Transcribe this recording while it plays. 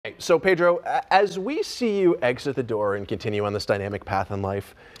so Pedro, as we see you exit the door and continue on this dynamic path in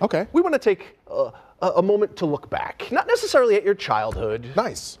life, we want to take a moment to look back, not necessarily at your childhood.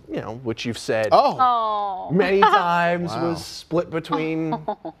 Nice. You know, which you've said many times was split between,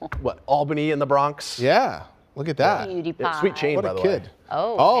 what, Albany and the Bronx? Yeah. Look at that. Sweet chain, what by a the kid. way.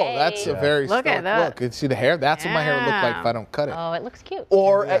 Oh, that's a very look at that. look. See the hair? That's what my hair would look like if I don't cut it. Oh, it looks cute.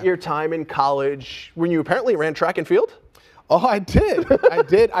 Or at your time in college when you apparently ran track and field? Oh, I did.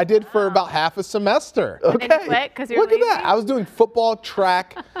 I did for about half a semester. Okay. And then you quit 'cause you're Look lazy? at that. I was doing football,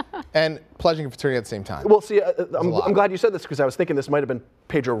 track, and pledging a fraternity at the same time. Well, see, I'm glad you said this because I was thinking this might have been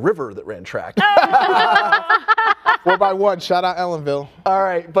Pedro Rivera that ran track. 4x1. Shout out Ellenville. All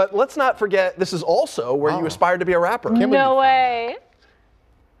right, but let's not forget this is also where you aspired to be a rapper. No way.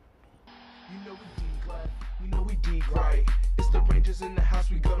 You know we deep right. It's the Rangers in the house,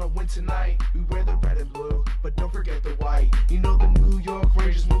 we gonna win tonight. We wear the red and blue, but don't forget the white. You know the New York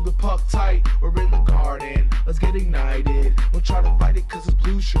Rangers move the puck tight. We're in the garden, let's get ignited. We'll try to fight it cause it's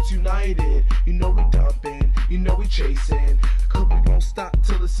blue shirts united. You know we dumping, you know we chasing. Cause we won't stop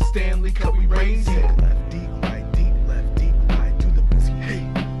till it's a Stanley Cup we raising. Left deep, left deep, right. Do the biscuit, hey,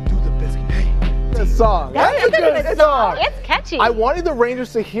 do the biscuit, hey. Good song. That's a good song. It's catchy. I wanted the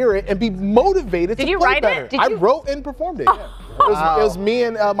Rangers to hear it and be motivated to play better. Did you? I wrote and performed it. Yeah. It was me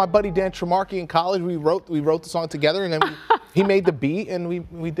and my buddy Dan Tremarchi in college. We wrote the song together, and then he made the beat, and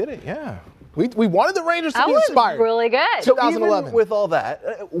we did it. Yeah. We wanted the Rangers to be inspired. That was really good. So 2011. even with all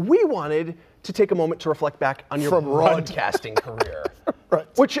that, we wanted to take a moment to reflect back on your broadcasting career,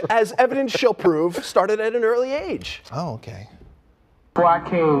 which, as evidence shall prove, started at an early age. Oh, okay. Before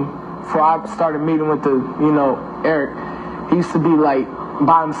I started meeting with Eric, he used to be like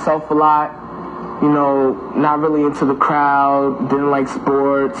by himself a lot, not really into the crowd, didn't like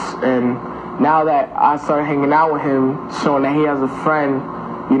sports, and now that I started hanging out with him, showing that he has a friend,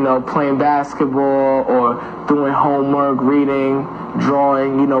 playing basketball or doing homework, reading,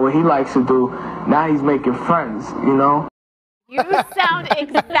 drawing, what he likes to do, now he's making friends, You sound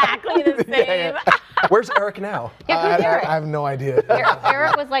exactly the same. Where's Eric now? Yeah, who's Eric? I have no idea.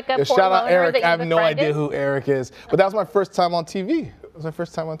 Eric was like a poor shout out loner Eric. that you I have no idea befriended? who Eric is, but that was my first time on TV. It was my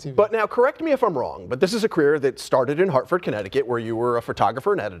first time on TV. But now, correct me if I'm wrong, but this is a career that started in Hartford, Connecticut, where you were a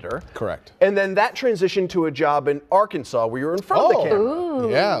photographer and editor. Correct. And then that transitioned to a job in Arkansas where you were in front of the camera.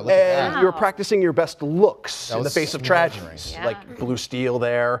 Ooh. Yeah, look at And you were practicing your best looks in the was face of smothering. tragedies, Yeah. like Blue Steel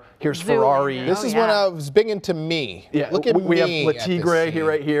there. Here's Zoom. Ferrari. This is when I was big into me. Yeah, Look at we have me at this Latigre scene. here,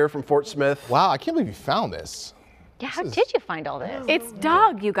 right here from Fort Smith. Wow, I can't believe you found this. Yeah, how did you find all this? It's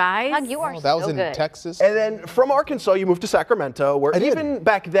Doug, you guys. Doug, you are That was so in good. Texas. And then from Arkansas, you moved to Sacramento, where I did. even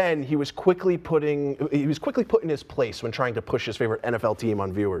back then he was quickly put in his place when trying to push his favorite NFL team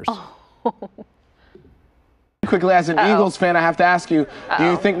on viewers. Quickly, as an Eagles fan, I have to ask you, do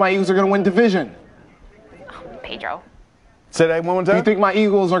you think my Eagles are going to win division? Pedro. Say that one more Do you time. think my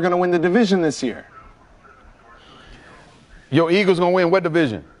Eagles are going to win the division this year? Your Eagles gonna win what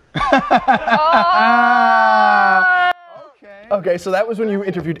division? Okay, so that was when you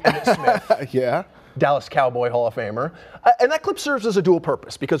interviewed Emmett Smith. Yeah. Dallas Cowboy Hall of Famer. And that clip serves as a dual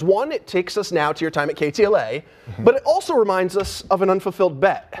purpose because one, it takes us now to your time at KTLA, but it also reminds us of an unfulfilled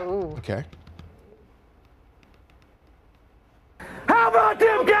bet. Okay. How about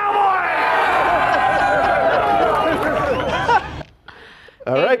them Cowboys?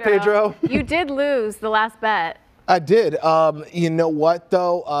 All right, Pedro. You did lose the last bet. I did. You know what,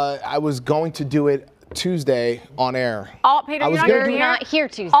 though? I was going to do it Tuesday on air. Pedro, I was you're gonna not do- here. Not here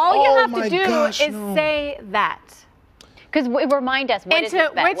Tuesday. All you Oh have my to do gosh, is no. say that. Because remind us, what is this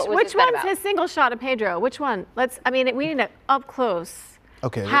bet? What was which this bet one's about? his single shot of Pedro? Which one? We need it up close.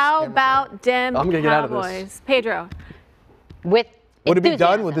 Okay. How about them I'm gonna get out of this. Cowboys? Pedro. With Would it be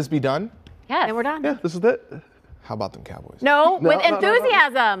done? enthusiasm. Would this be done? Yes. And we're done. Yeah, this is it. How about them Cowboys? No, with no, no, no.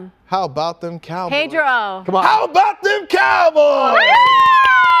 enthusiasm. How about them Cowboys? Pedro. Come on. How about them Cowboys?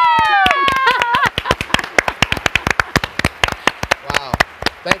 Wow.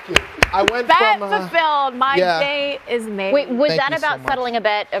 Thank you. I went Bet from fulfilled. My yeah. day is made. Wait, was Thank that you so about much. settling a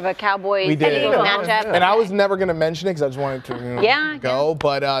bet of a Cowboys We did. Eagles matchup? and I was never going to mention it because I just wanted to Yeah, go.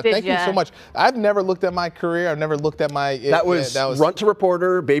 But thank you ya? so much. I've never looked at my career. I've never looked at my. That was runt to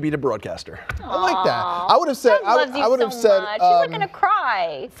reporter, baby to broadcaster. I like that. I would have said. Doug loves you I would have so said. much. He's not gonna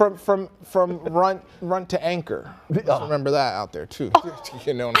cry. From runt to anchor. Just remember that out there too.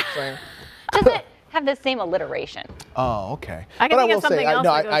 You know what I'm saying? Does it have the same alliteration? Oh, okay. I can But think will of something say, else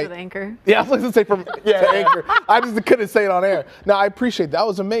no, that goes with anchor. Yeah, I was going to say from to anchor. I just couldn't say it on air. No, I appreciate that. That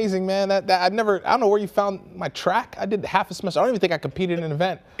was amazing, man. That I don't know where you found my track. I did half a semester. I don't even think I competed in an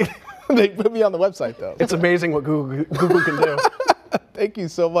event. They put me on the website though. It's amazing what Google can do. Thank you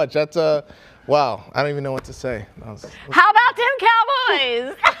so much. That's wow. I don't even know what to say. How about them Cowboys?